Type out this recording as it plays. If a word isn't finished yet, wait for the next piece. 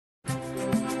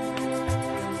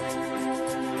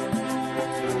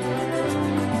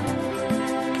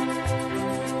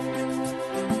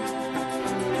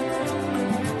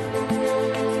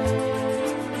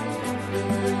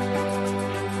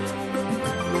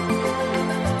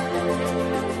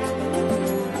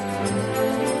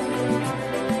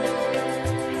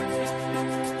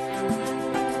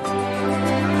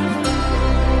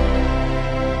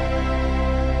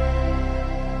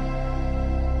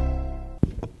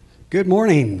Good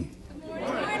morning. Good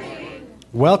morning.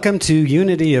 Welcome to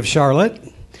Unity of Charlotte.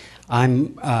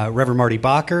 I'm Reverend Marty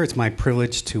Bacher. It's my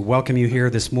privilege to welcome you here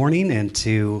this morning and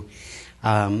to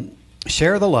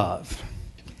share the love.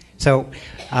 So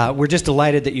we're just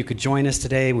delighted that you could join us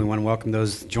today. We want to welcome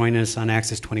those joining us on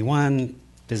Access 21,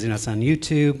 visiting us on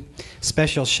YouTube.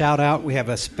 Special shout out. We have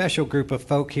a special group of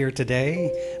folk here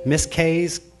today. Miss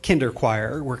Kay's Kinder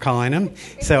Choir, we're calling them.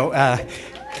 So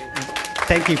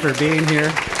thank you for being here.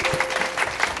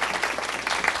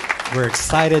 We're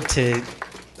excited to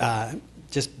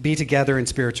just be together in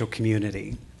spiritual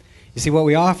community. You see, what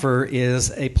we offer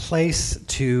is a place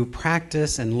to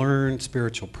practice and learn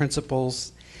spiritual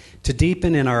principles, to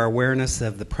deepen in our awareness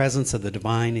of the presence of the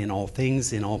divine in all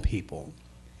things, in all people.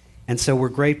 And so we're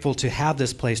grateful to have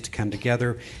this place to come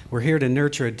together. We're here to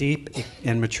nurture a deep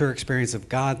and mature experience of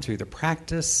God through the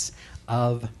practice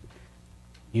of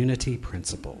unity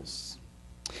principles.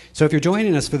 So if you're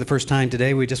joining us for the first time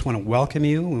today, we just want to welcome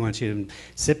you. We want you to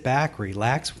sit back,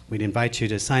 relax. We'd invite you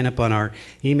to sign up on our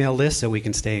email list so we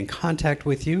can stay in contact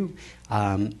with you.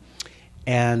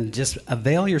 And just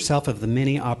avail yourself of the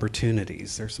many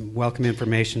opportunities. There's some welcome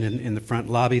information in the front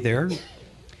lobby there.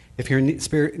 If you're in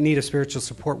need of spiritual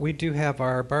support, we do have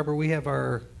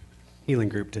our healing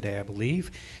group today, I believe.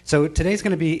 So today's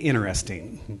going to be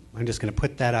interesting. I'm just going to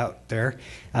put that out there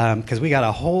because we got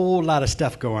a whole lot of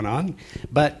stuff going on.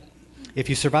 But if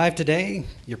you survive today,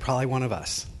 you're probably one of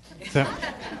us. So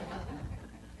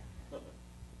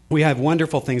we have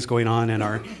wonderful things going on in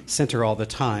our center all the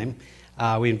time.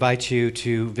 We invite you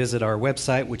to visit our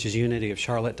website, which is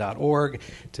unityofcharlotte.org,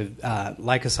 to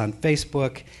like us on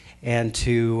Facebook, and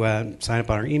to sign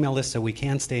up on our email list so we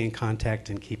can stay in contact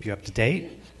and keep you up to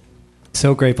date.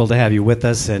 So grateful to have you with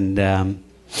us, and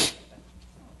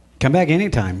come back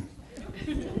anytime.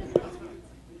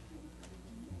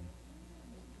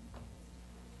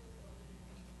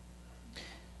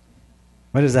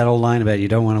 What is that old line about you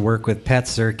don't want to work with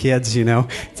pets or kids, you know?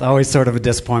 It's always sort of a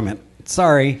disappointment.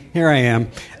 Sorry, here I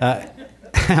am.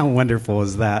 How wonderful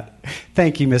is that?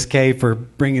 Thank you, Miss Kay, for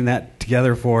bringing that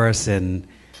together for us. And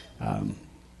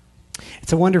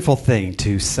it's a wonderful thing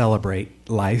to celebrate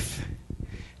life,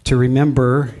 to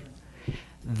remember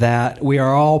that we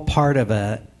are all part of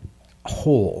a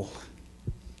whole.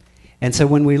 And so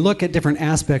when we look at different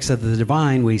aspects of the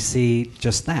divine, we see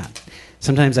just that.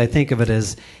 Sometimes I think of it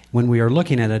as when we are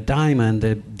looking at a diamond,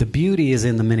 the beauty is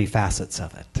in the many facets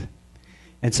of it.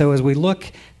 And so as we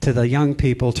look to the young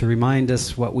people to remind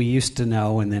us what we used to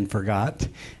know and then forgot,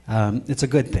 it's a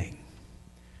good thing.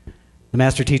 The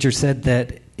master teacher said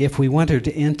that if we wanted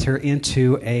to enter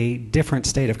into a different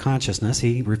state of consciousness,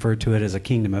 he referred to it as a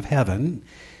kingdom of heaven,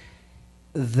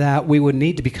 that we would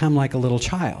need to become like a little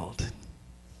child,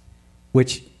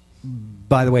 which,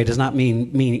 by the way, does not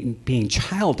mean being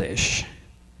childish,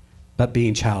 but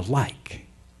being childlike,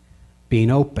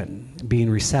 being open, being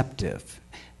receptive,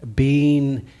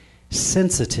 being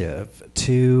sensitive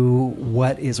to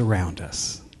what is around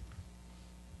us.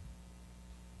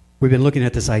 We've been looking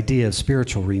at this idea of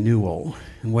spiritual renewal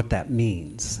and what that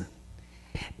means.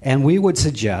 And we would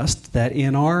suggest that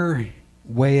in our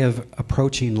way of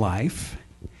approaching life,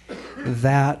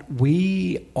 that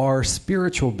we are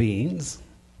spiritual beings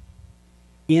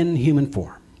in human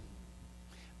form.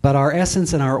 But our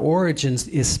essence and our origins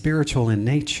is spiritual in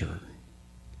nature.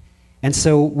 And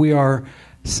so we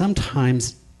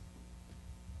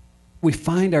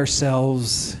find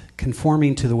ourselves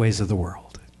conforming to the ways of the world.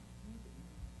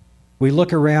 We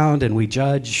look around and we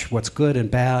judge what's good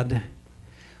and bad.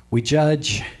 We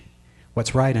judge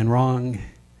what's right and wrong.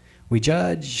 We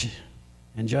judge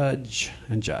and judge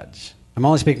and judge. I'm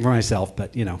only speaking for myself,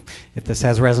 but, if this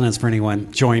has resonance for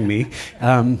anyone, join me,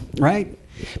 right?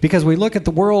 Because we look at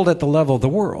the world at the level of the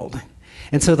world.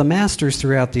 And so the masters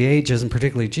throughout the ages, and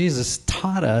particularly Jesus,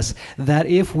 taught us that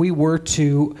if we were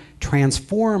to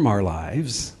transform our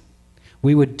lives,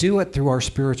 we would do it through our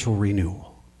spiritual renewal.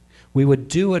 We would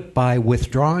do it by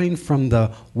withdrawing from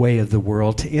the way of the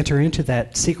world to enter into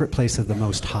that secret place of the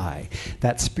Most High,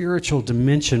 that spiritual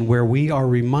dimension where we are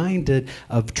reminded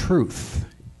of truth.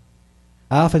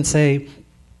 I often say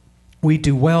we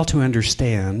do well to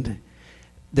understand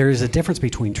there is a difference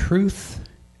between truth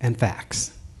and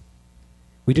facts.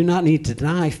 We do not need to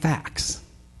deny facts.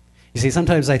 You see,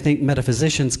 sometimes I think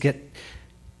metaphysicians get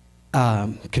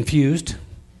confused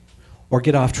or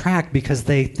get off track because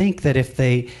they think that if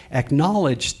they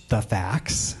acknowledge the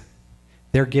facts,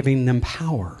 they're giving them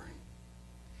power.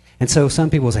 And so some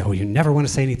people say, you never want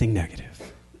to say anything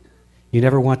negative. You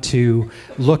never want to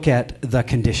look at the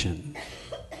condition.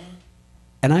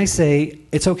 And I say,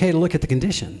 it's okay to look at the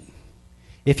condition.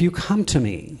 If you come to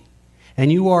me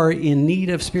and you are in need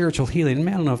of spiritual healing, and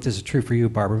I don't know if this is true for you,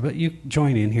 Barbara, but you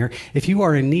join in here. If you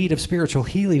are in need of spiritual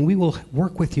healing, we will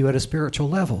work with you at a spiritual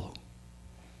level.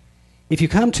 If you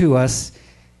come to us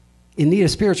in need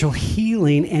of spiritual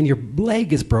healing and your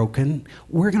leg is broken,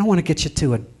 we're going to want to get you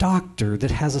to a doctor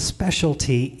that has a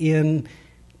specialty in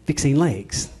fixing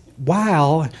legs,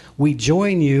 while we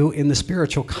join you in the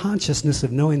spiritual consciousness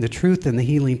of knowing the truth and the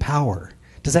healing power.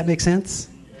 Does that make sense?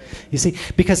 You see,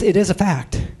 because it is a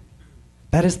fact.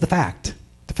 That is the fact.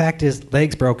 The fact is,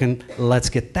 legs broken, let's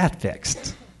get that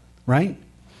fixed, right?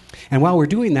 And while we're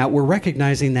doing that, we're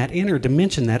recognizing that inner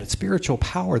dimension, that spiritual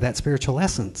power, that spiritual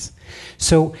essence.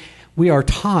 So we are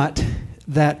taught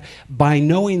that by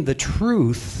knowing the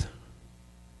truth,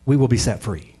 we will be set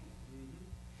free.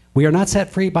 We are not set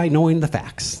free by knowing the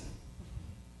facts.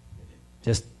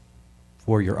 Just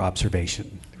for your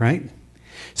observation, right?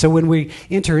 So when we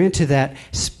enter into that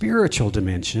spiritual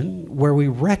dimension where we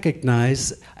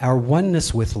recognize our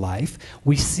oneness with life,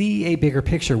 we see a bigger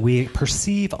picture. We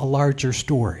perceive a larger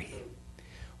story.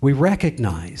 We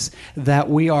recognize that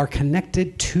we are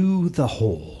connected to the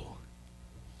whole.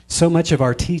 So much of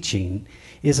our teaching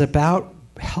is about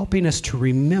helping us to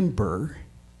remember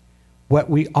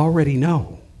what we already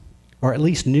know, or at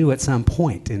least knew at some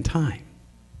point in time.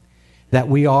 That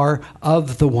we are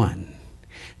of the one.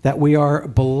 That we are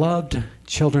beloved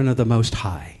children of the Most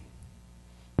High.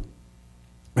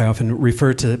 I often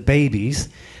refer to babies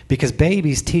because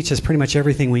babies teach us pretty much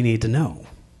everything we need to know.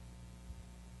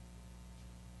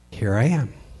 Here I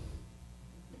am.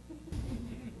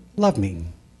 Love me.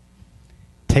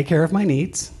 Take care of my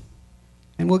needs,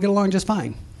 and we'll get along just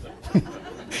fine.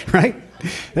 Right?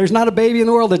 There's not a baby in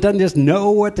the world that doesn't just know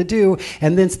what to do.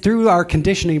 And then through our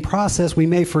conditioning process, we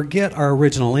may forget our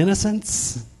original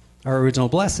innocence, our original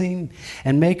blessing,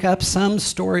 and make up some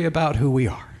story about who we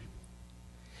are.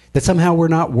 That somehow we're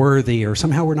not worthy, or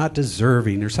somehow we're not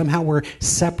deserving, or somehow we're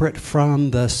separate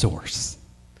from the source.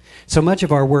 So much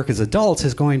of our work as adults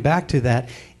is going back to that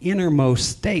innermost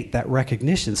state, that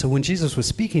recognition. So when Jesus was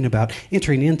speaking about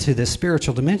entering into this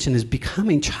spiritual dimension is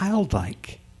becoming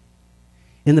childlike.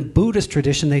 In the Buddhist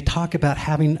tradition, they talk about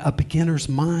having a beginner's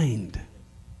mind,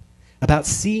 about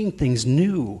seeing things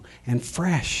new and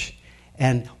fresh,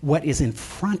 and what is in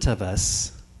front of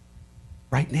us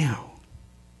right now.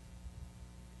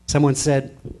 Someone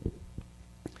said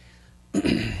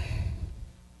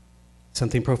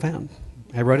something profound.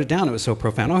 I wrote it down. It was so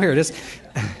profound. Oh, here it is.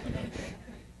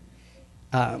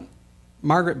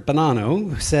 Margaret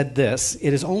Bonanno said this: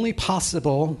 "It is only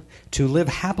possible to live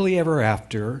happily ever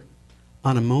after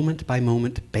on a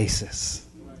moment-by-moment basis."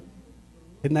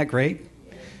 Isn't that great?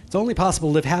 It's only possible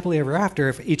to live happily ever after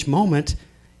if each moment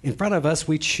in front of us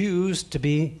we choose to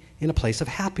be in a place of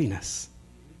happiness.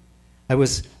 I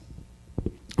was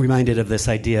reminded of this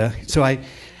idea. So I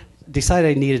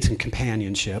decided I needed some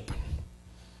companionship.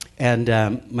 And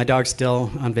my dog's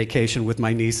still on vacation with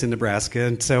my niece in Nebraska.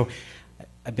 And so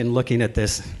I've been looking at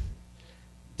this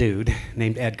dude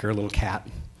named Edgar, a little cat.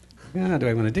 Do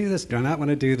I want to do this? Do I not want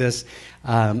to do this?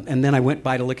 And then I went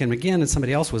by to look at him again, and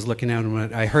somebody else was looking at him.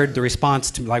 And I heard the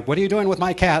response to, like, what are you doing with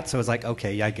my cat? So I was like,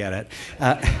 okay, yeah, I get it.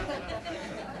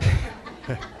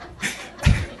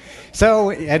 So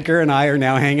Edgar and I are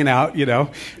now hanging out,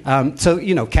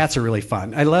 So, cats are really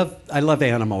fun. I love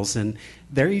animals, and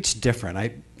they're each different.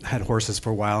 I had horses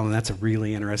for a while, and that's a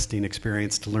really interesting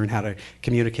experience to learn how to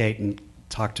communicate and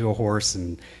talk to a horse.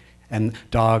 And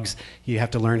dogs, you have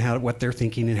to learn what they're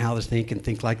thinking and how to think and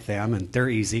think like them. And they're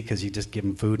easy because you just give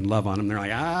them food and love on them. They're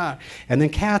like, ah. And then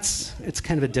cats, it's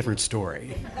kind of a different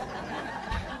story.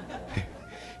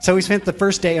 So we spent the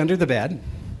first day under the bed,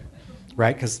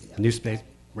 right? Because new space,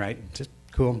 right? Just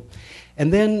cool.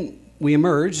 And then we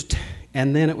emerged,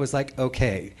 and then it was like,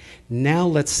 okay, now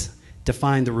let's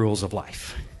define the rules of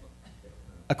life.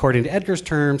 According to Edgar's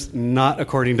terms, not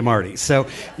according to Marty's. So,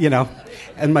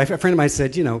 and my friend of mine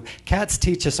said, cats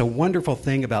teach us a wonderful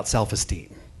thing about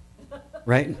self-esteem,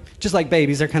 right? Just like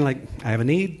babies, they're kind of like, I have a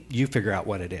need, you figure out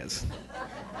what it is.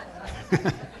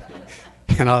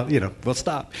 And we'll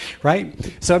stop,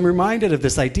 right? So I'm reminded of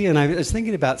this idea, and I was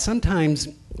thinking about sometimes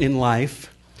in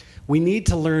life, we need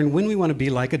to learn when we want to be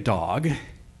like a dog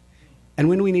and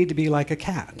when we need to be like a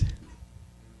cat.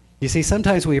 You see,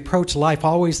 sometimes we approach life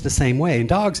always the same way. And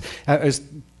dogs, I was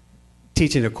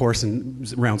teaching a course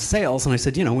around sales, and I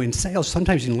said, in sales,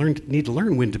 sometimes you need to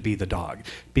learn when to be the dog,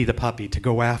 be the puppy, to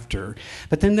go after.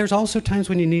 But then there's also times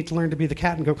when you need to learn to be the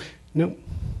cat and go, no,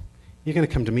 you're going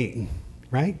to come to me,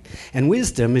 right? And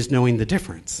wisdom is knowing the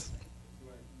difference,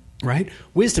 right?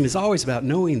 Wisdom is always about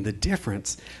knowing the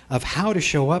difference of how to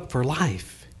show up for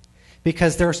life.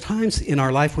 Because there's times in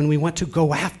our life when we want to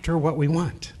go after what we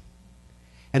want.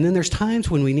 And then there's times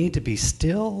when we need to be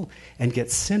still and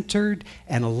get centered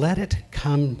and let it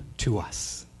come to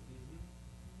us.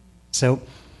 So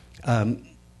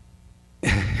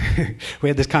we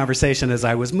had this conversation as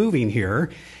I was moving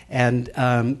here, and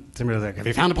somebody was like, have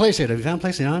you found a place yet? Have you found a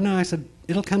place yet? No, I said,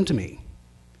 it'll come to me.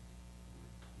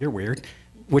 You're weird,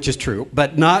 which is true,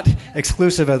 but not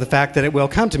exclusive of the fact that it will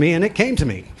come to me, and it came to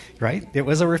me, right? It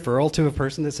was a referral to a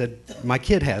person that said, my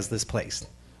kid has this place.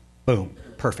 Boom,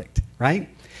 perfect, right?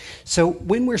 So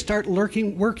when we start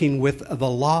working with the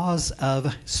laws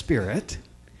of spirit,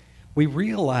 we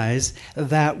realize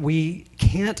that we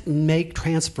can't make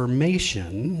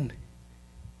transformation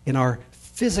in our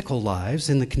physical lives,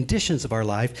 in the conditions of our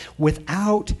life,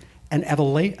 without an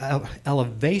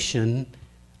elevation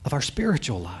of our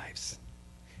spiritual lives,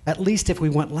 at least if we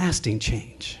want lasting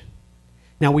change.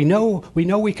 Now, we know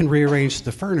we can rearrange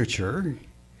the furniture.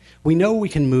 We know we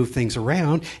can move things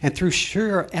around, and through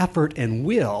sheer effort and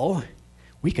will,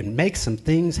 we can make some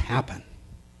things happen.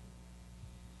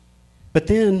 But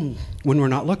then, when we're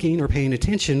not looking or paying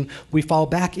attention, we fall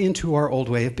back into our old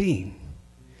way of being.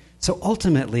 So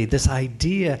ultimately, this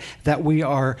idea that we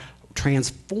are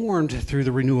transformed through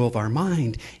the renewal of our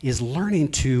mind is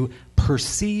learning to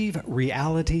perceive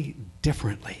reality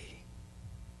differently.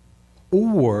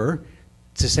 Or,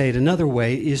 to say it another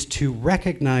way, is to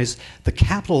recognize the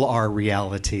capital R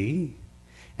reality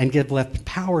and give left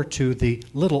power to the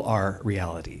little r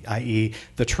reality, i.e.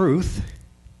 the truth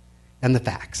and the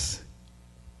facts.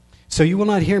 So you will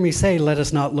not hear me say, let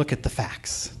us not look at the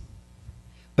facts.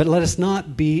 But let us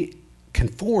not be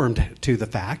conformed to the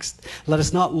facts. Let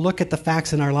us not look at the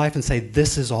facts in our life and say,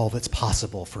 this is all that's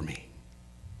possible for me.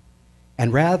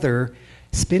 And rather,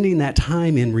 spending that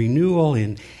time in renewal,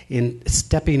 in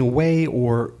stepping away,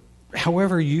 or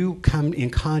however you come in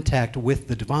contact with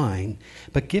the divine,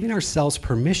 but giving ourselves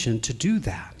permission to do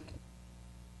that.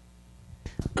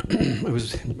 I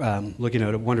was looking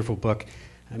at a wonderful book,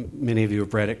 many of you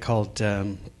have read it, called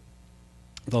The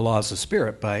Laws of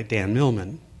Spirit by Dan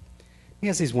Millman. He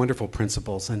has these wonderful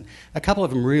principles, and a couple of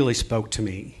them really spoke to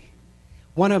me.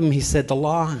 One of them, he said, the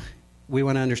law we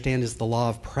want to understand is the law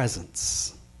of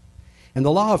presence. And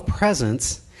the law of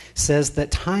presence says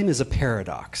that time is a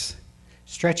paradox,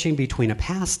 stretching between a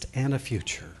past and a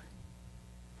future.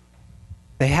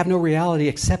 They have no reality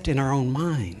except in our own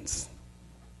minds.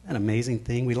 An amazing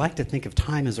thing. We like to think of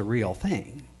time as a real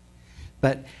thing.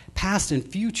 But past and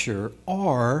future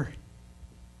are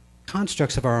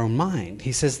constructs of our own mind.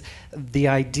 He says the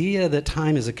idea that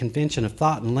time is a convention of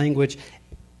thought and language,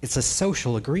 it's a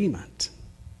social agreement.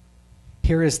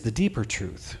 Here is the deeper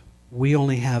truth. We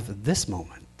only have this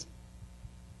moment.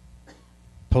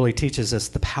 Poli teaches us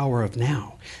the power of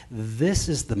now. This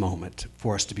is the moment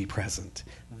for us to be present.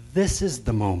 This is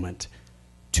the moment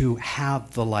to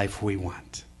have the life we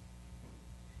want.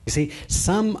 You see,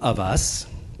 some of us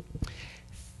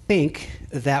think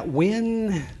that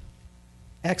when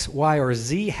X, Y, or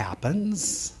Z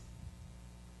happens,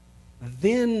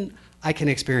 then I can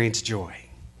experience joy.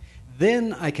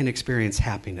 Then I can experience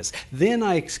happiness. Then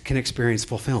I can experience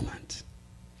fulfillment.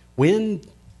 When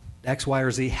X, Y,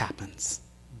 or Z happens,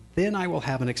 then I will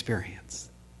have an experience.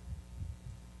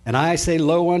 And I say,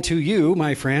 lo unto you,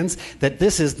 my friends, that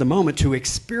this is the moment to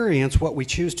experience what we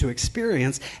choose to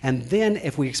experience, and then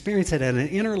if we experience it at an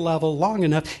inner level long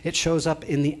enough, it shows up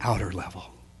in the outer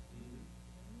level.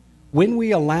 When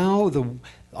we allow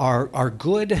our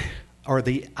good, or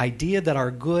the idea that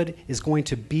our good is going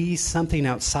to be something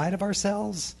outside of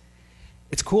ourselves,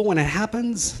 it's cool when it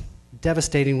happens,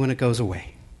 devastating when it goes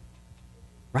away.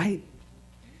 Right?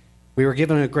 We were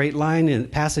given a great line in a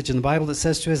passage in the Bible that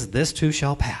says to us, this too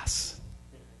shall pass.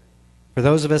 For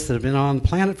those of us that have been on the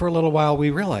planet for a little while, we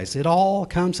realize it all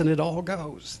comes and it all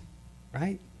goes.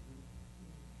 Right?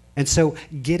 And so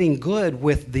getting good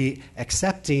with the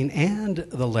accepting and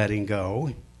the letting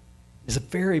go is a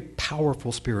very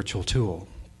powerful spiritual tool.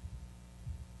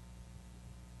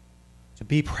 To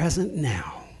be present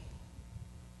now.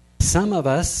 Some of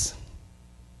us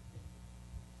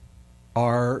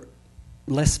are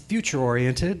less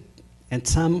future-oriented, and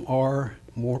some are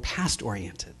more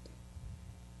past-oriented.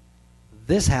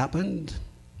 This happened,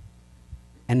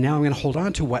 and now I'm going to hold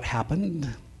on to what happened,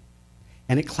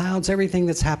 and it clouds everything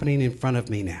that's happening in front of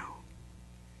me now.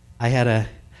 I had a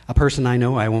person I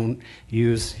know, I won't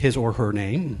use his or her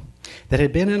name, that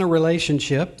had been in a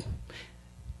relationship,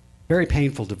 very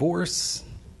painful divorce,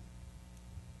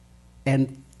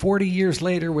 and 40 years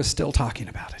later was still talking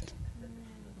about it.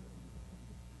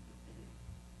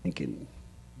 Thinking,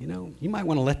 you might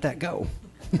want to let that go.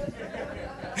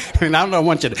 I don't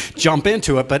want you to jump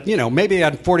into it, but, maybe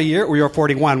at 40 years, or you're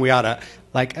 41, we ought to,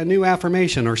 like, a new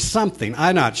affirmation or something.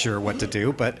 I'm not sure what to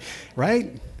do, but,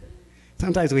 right?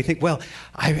 Sometimes we think, well,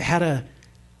 I had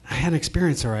an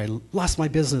experience, or I lost my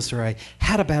business, or I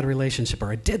had a bad relationship,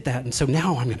 or I did that, and so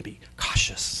now I'm going to be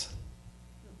cautious.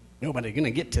 Nobody's going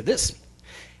to get to this.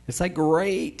 It's like,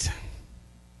 great.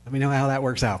 Let me know how that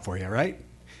works out for you, right?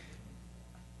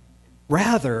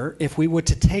 Rather, if we were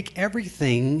to take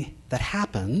everything that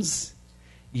happens,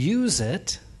 use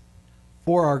it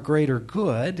for our greater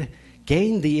good,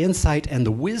 gain the insight and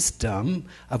the wisdom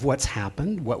of what's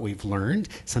happened, what we've learned.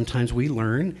 Sometimes we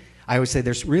learn. I always say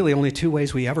there's really only two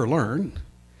ways we ever learn.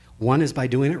 One is by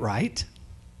doing it right,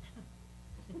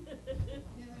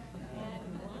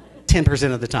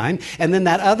 10% of the time. And then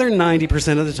that other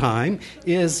 90% of the time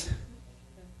is,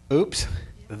 oops,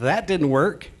 that didn't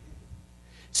work.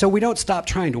 So we don't stop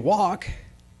trying to walk.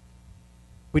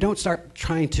 We don't start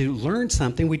trying to learn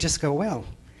something. We just go, well,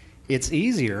 it's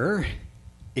easier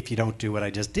if you don't do what I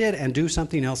just did and do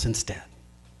something else instead.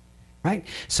 Right?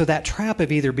 So that trap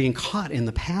of either being caught in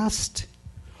the past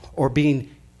or being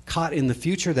caught in the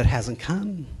future that hasn't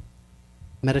come,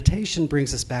 meditation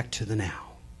brings us back to the now.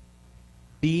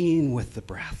 Being with the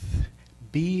breath,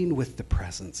 being with the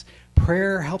presence.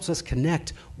 Prayer helps us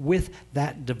connect with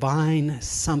that divine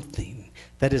something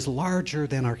that is larger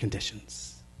than our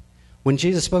conditions. When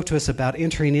Jesus spoke to us about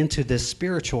entering into this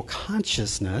spiritual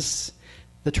consciousness,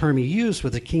 the term he used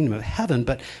was the kingdom of heaven,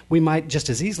 but we might just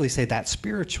as easily say that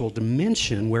spiritual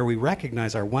dimension where we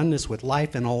recognize our oneness with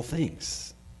life and all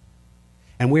things.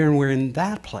 And when we're in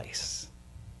that place,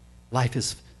 life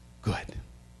is good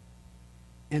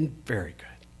and very good.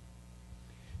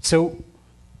 So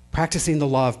practicing the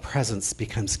law of presence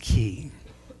becomes key.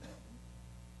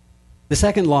 The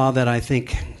second law that I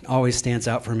think always stands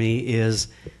out for me is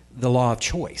the law of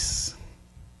choice.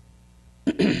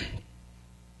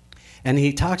 And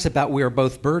he talks about we are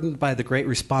both burdened by the great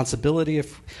responsibility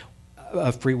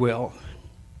of free will,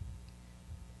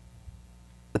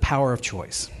 the power of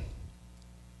choice.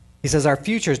 He says our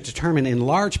future is determined in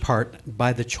large part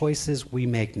by the choices we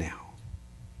make now.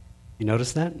 You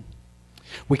notice that?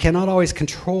 We cannot always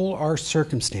control our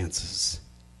circumstances,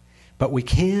 but we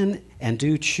can and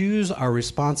do choose our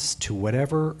responses to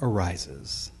whatever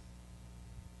arises.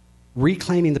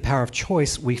 Reclaiming the power of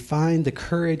choice, we find the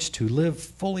courage to live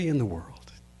fully in the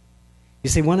world. You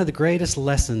see, one of the greatest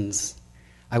lessons,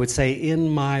 I would say, in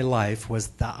my life was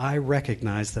that I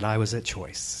recognized that I was at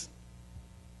choice.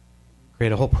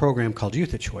 Create a whole program called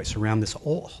Youth at Choice around this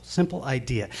whole simple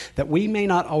idea that we may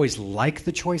not always like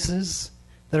the choices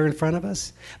that are in front of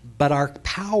us, but our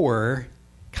power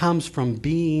comes from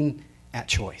being at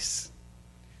choice.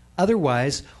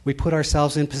 Otherwise, we put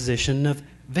ourselves in position of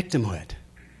victimhood.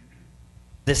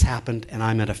 This happened and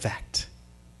I'm at effect.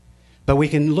 But we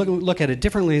can look at it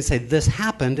differently and say, this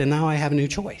happened and now I have a new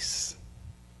choice.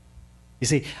 You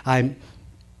see, I'm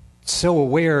so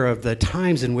aware of the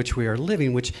times in which we are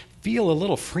living, which feel a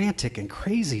little frantic and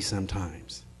crazy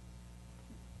sometimes.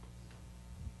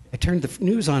 I turned the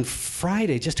news on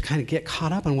Friday just to kind of get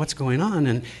caught up on what's going on,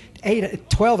 and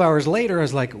 12 hours later, I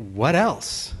was like, what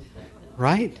else?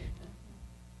 Right?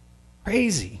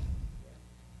 Crazy.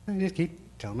 I just keep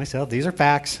telling myself, these are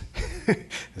facts.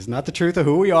 It's not the truth of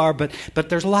who we are, but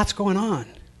there's lots going on.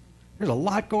 There's a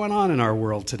lot going on in our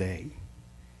world today.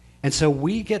 And so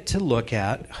we get to look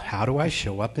at, how do I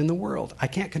show up in the world? I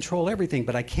can't control everything,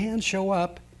 but I can show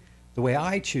up the way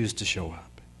I choose to show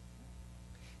up.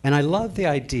 And I love the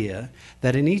idea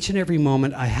that in each and every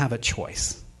moment I have a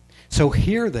choice. So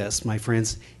hear this, my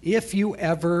friends. If you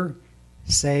ever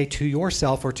say to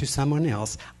yourself or to someone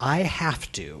else, I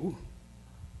have to,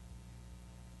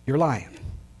 you're lying.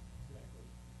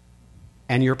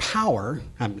 And your power,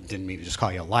 I didn't mean to just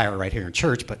call you a liar right here in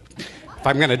church, but if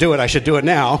I'm going to do it, I should do it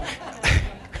now.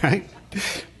 Right?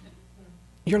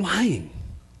 You're lying.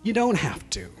 You don't have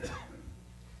to.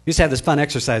 We used to have this fun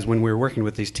exercise when we were working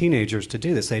with these teenagers to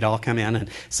do this. They'd all come in, and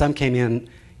some came in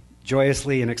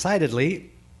joyously and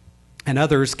excitedly, and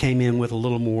others came in with a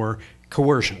little more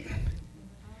coercion.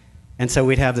 And so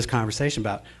we'd have this conversation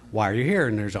about, why are you here?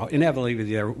 And there's inevitably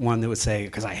the one that would say,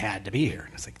 because I had to be here. And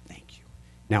I was like, thank you.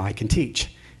 Now I can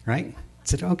teach, right? I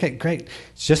said, okay, great.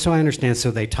 It's just so I understand. So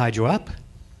they tied you up,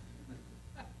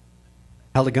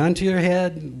 held a gun to your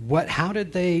head. How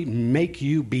did they make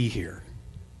you be here?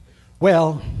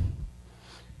 Well,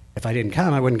 if I didn't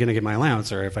come, I wasn't going to get my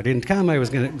allowance, or if I didn't come, I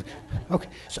was going to...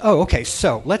 Okay,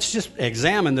 so let's just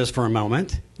examine this for a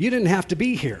moment. You didn't have to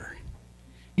be here.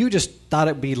 You just thought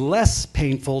it'd be less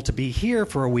painful to be here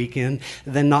for a weekend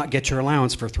than not get your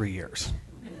allowance for 3 years.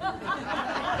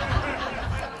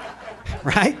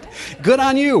 Right? Good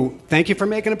on you. Thank you for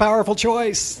making a powerful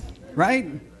choice. Right?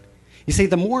 You see,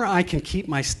 the more I can keep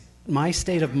my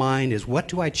state of mind is, what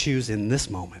do I choose in this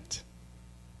moment?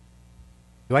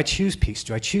 Do I choose peace?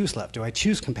 Do I choose love? Do I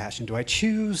choose compassion? Do I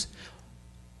choose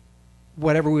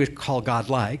whatever we would call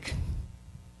God-like?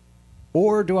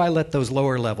 Or do I let those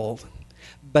lower level?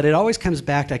 But it always comes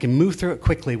back to, I can move through it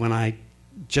quickly when I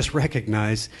just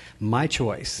recognize my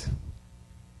choice.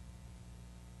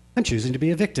 I'm choosing to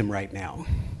be a victim right now.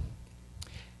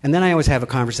 And then I always have a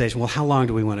conversation, well, how long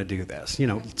do we want to do this?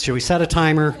 Should we set a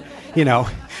timer?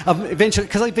 Eventually,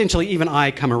 because eventually even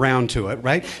I come around to it,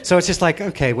 right? So it's just like,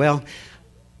 okay, well,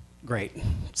 great.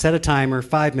 Set a timer,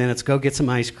 5 minutes, go get some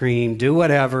ice cream, do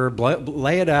whatever,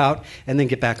 lay it out, and then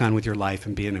get back on with your life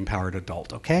and be an empowered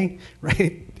adult, okay?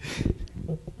 Right?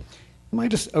 Am I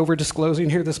just over-disclosing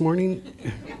here this morning?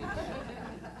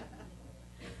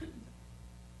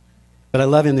 But I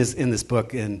love in this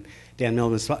book, and Dan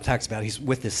Millman talks about, he's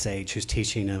with this sage who's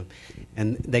teaching him,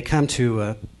 and they come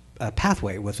to a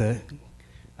pathway with a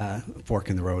fork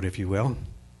in the road, if you will.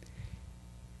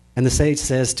 And the sage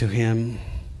says to him,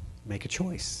 make a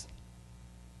choice.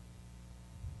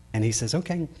 And he says,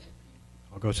 okay,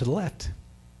 I'll go to the left.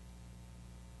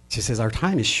 She says, our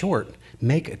time is short.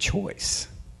 Make a choice.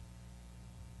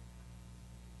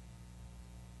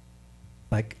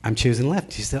 Like, I'm choosing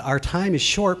left. She said, our time is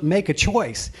short. Make a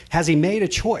choice. Has he made a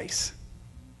choice?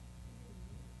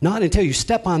 Not until you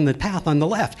step on the path on the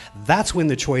left. That's when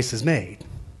the choice is made.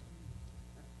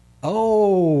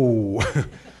 Oh,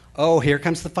 here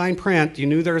comes the fine print. You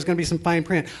knew there was going to be some fine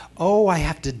print. Oh, I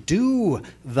have to do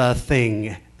the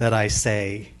thing that I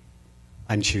say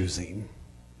I'm choosing.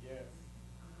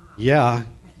 Yeah,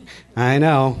 I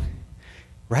know.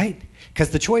 Right?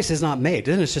 Because the choice is not made.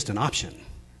 Then it's just an option.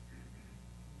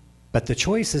 But the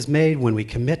choice is made when we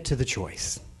commit to the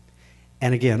choice.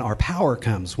 And again, our power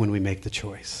comes when we make the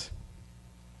choice.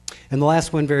 And the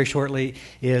last one, very shortly,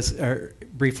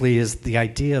 briefly, is the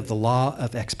idea of the law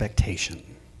of expectation.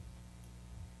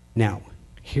 Now,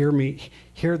 hear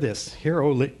this. Hear,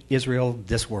 O Israel,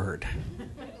 this word.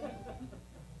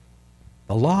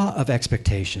 The law of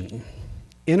expectation.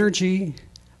 Energy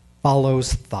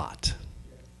follows thought.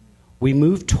 We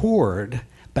move toward,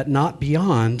 but not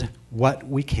beyond, what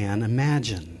we can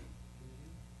imagine.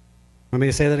 Want me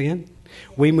to say that again?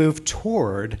 We move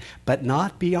toward, but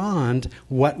not beyond,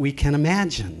 what we can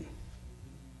imagine.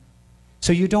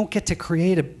 So you don't get to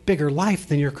create a bigger life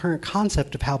than your current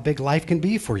concept of how big life can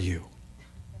be for you.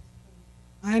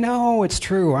 I know, it's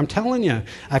true. I'm telling you.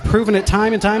 I've proven it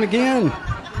time and time again.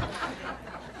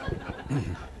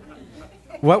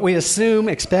 What we assume,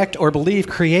 expect, or believe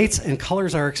creates and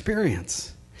colors our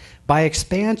experience. By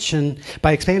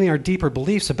expanding our deeper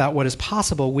beliefs about what is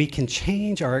possible, we can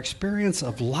change our experience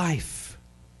of life.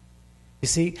 You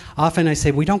see, often I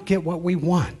say we don't get what we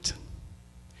want.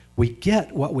 We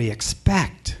get what we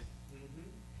expect.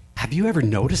 Have you ever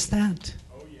noticed that?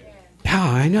 Oh, yeah,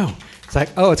 I know. It's like,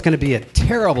 oh, it's going to be a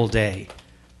terrible day.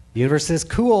 The universe says,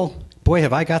 cool. Boy,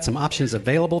 have I got some options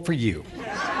available for you.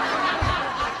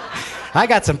 I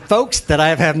got some folks that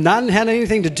I have not had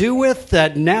anything to do with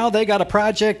that now they got a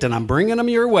project and I'm bringing them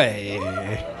your way.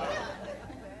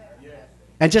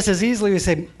 And just as easily we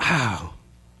say, wow,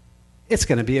 it's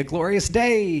going to be a glorious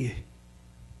day.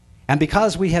 And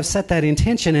because we have set that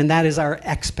intention and that is our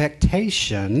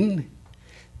expectation,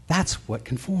 that's what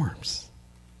conforms.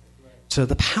 So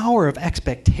the power of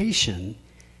expectation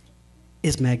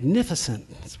is magnificent.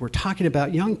 We're talking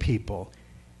about young people.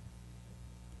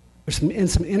 There's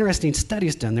some interesting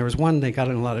studies done. There was one, they got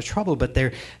in a lot of trouble, but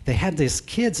they had these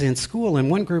kids in school,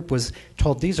 and one group was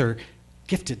told these are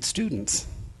gifted students.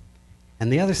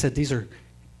 And the other said these are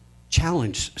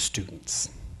challenged students.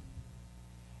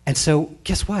 And so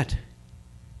guess what?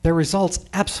 Their results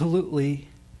absolutely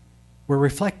were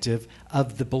reflective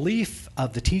of the belief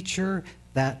of the teacher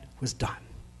that was done.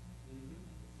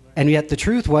 And yet the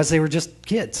truth was they were just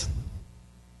kids.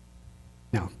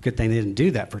 Now, good thing they didn't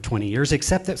do that for 20 years,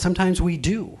 except that sometimes we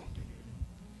do.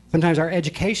 Sometimes our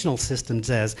educational system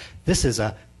says, this is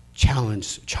a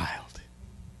challenged child.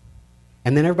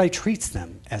 And then everybody treats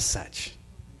them as such.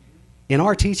 In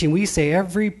our teaching, we say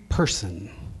every person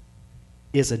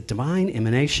is a divine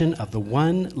emanation of the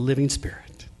one living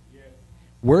Spirit.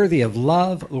 Worthy of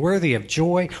love, worthy of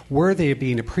joy, worthy of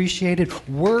being appreciated,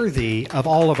 worthy of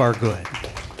all of our good.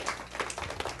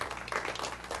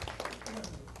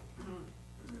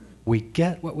 We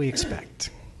get what we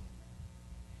expect.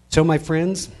 So, my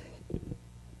friends,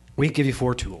 we give you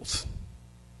 4 tools.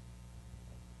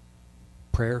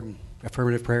 prayer,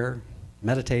 affirmative prayer,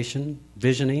 meditation,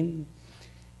 visioning,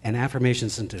 and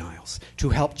affirmations and denials to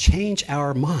help change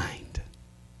our mind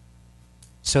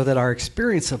so that our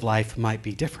experience of life might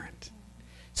be different.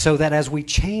 So that as we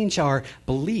change our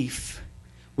belief,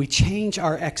 we change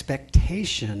our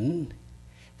expectation,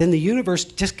 then the universe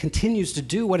just continues to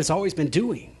do what it's always been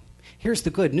doing. Here's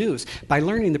the good news. By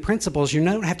learning the principles, you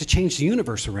don't have to change the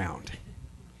universe around.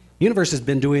 The universe has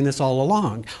been doing this all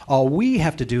along. All we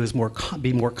have to do is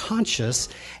be more conscious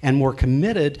and more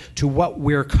committed to what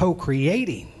we're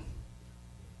co-creating.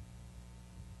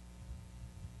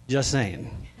 Just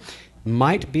saying.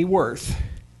 Might be worth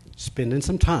spending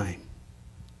some time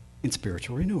in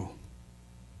spiritual renewal.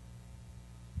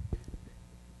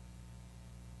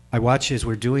 I watch as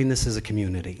we're doing this as a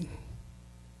community.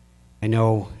 I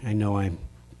know I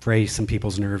raise some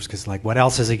people's nerves because, like, what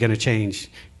else is he going to change?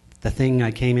 The thing I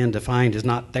came in to find is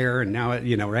not there, and now,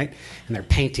 right? And they're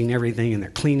painting everything, and they're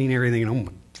cleaning everything, and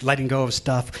letting go of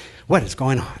stuff. What is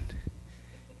going on?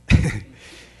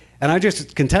 And I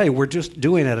just can tell you, we're just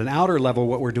doing at an outer level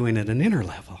what we're doing at an inner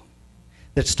level.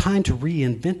 It's time to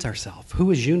reinvent ourselves. Who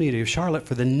is Unity of Charlotte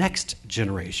for the next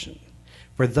generation?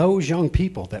 For those young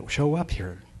people that show up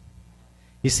here.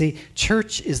 You see,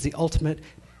 church is the ultimate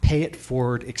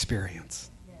pay-it-forward experience.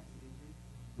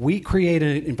 We create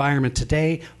an environment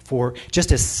today for,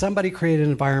 just as somebody created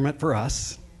an environment for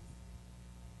us.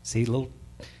 See little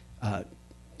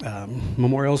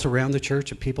memorials around the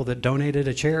church of people that donated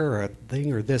a chair or a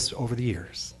thing or this over the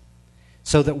years,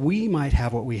 so that we might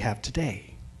have what we have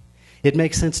today. It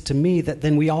makes sense to me that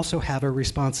then we also have a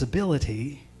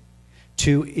responsibility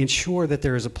to ensure that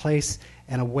there is a place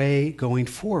and a way going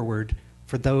forward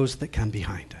for those that come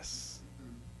behind us.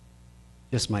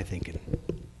 Just my thinking.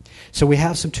 So we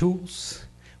have some tools,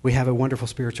 we have a wonderful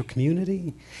spiritual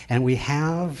community, and we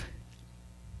have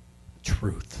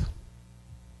truth.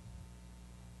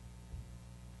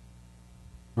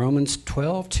 Romans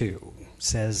 12:2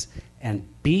 says, "And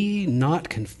be not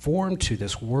conformed to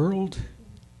this world,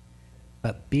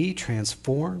 but be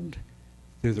transformed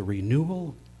through the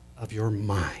renewal of your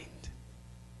mind."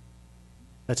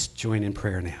 Let's join in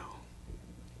prayer now.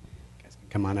 You guys can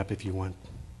come on up if you want.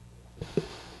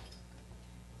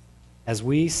 As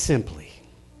we simply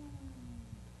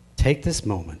take this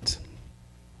moment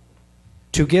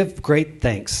to give great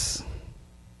thanks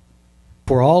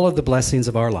for all of the blessings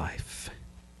of our life,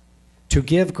 to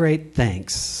give great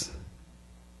thanks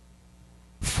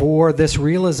for this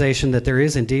realization that there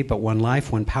is indeed but one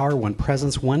life, one power, one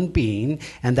presence, one being,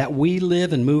 and that we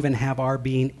live and move and have our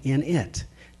being in it,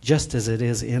 just as it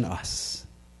is in us.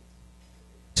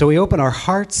 So we open our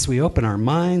hearts, we open our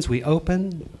minds, we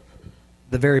open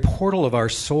the very portal of our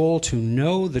soul to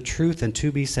know the truth and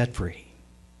to be set free.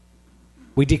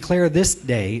 We declare this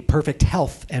day perfect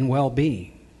health and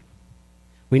well-being.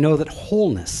 We know that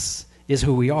wholeness is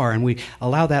who we are, and we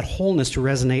allow that wholeness to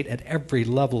resonate at every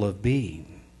level of being.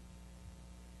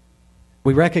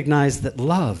 We recognize that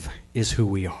love is who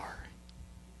we are.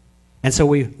 And so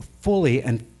we fully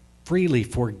and freely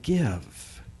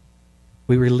forgive.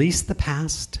 We release the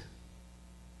past.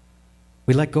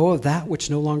 We let go of that which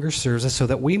no longer serves us so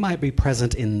that we might be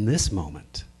present in this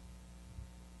moment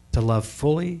to love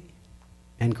fully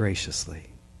and graciously.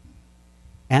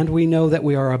 And we know that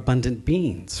we are abundant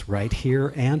beings right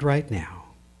here and right now.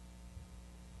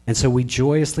 And so we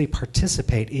joyously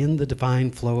participate in the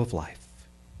divine flow of life,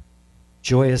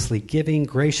 joyously giving,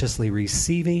 graciously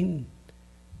receiving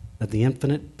of the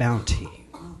infinite bounty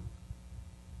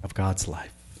of God's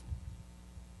life.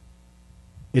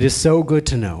 It is so good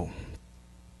to know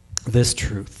this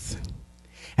truth.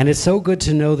 And it's so good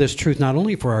to know this truth not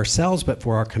only for ourselves, but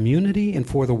for our community and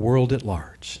for the world at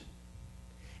large.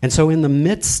 And so in the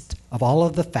midst of all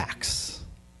of the facts,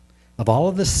 of all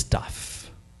of the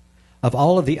stuff, of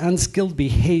all of the unskilled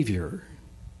behavior,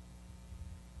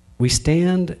 we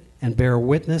stand and bear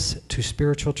witness to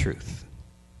spiritual truth.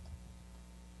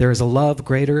 There is a love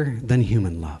greater than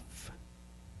human love.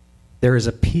 There is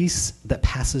a peace that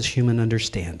passes human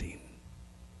understanding.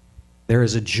 There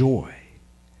is a joy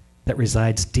that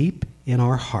resides deep in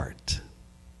our heart.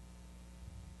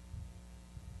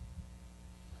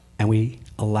 And we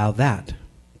allow that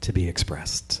to be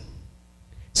expressed.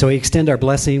 So we extend our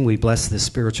blessing. We bless this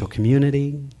spiritual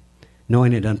community,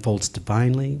 knowing it unfolds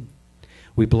divinely.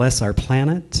 We bless our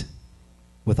planet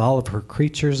with all of her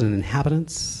creatures and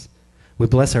inhabitants. We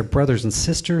bless our brothers and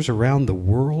sisters around the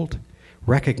world,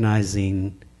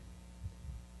 recognizing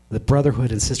the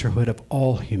brotherhood and sisterhood of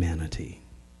all humanity.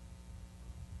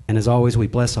 And as always, we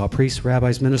bless all priests,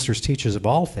 rabbis, ministers, teachers of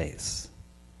all faiths,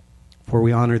 for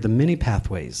we honor the many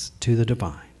pathways to the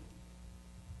divine.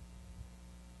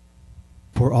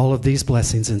 for all of these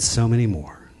blessings and so many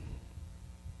more.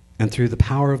 And through the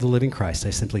power of the living Christ, I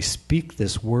simply speak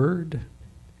this word,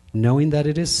 knowing that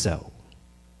it is so,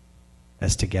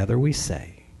 as together we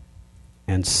say,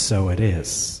 and so it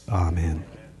is. Amen.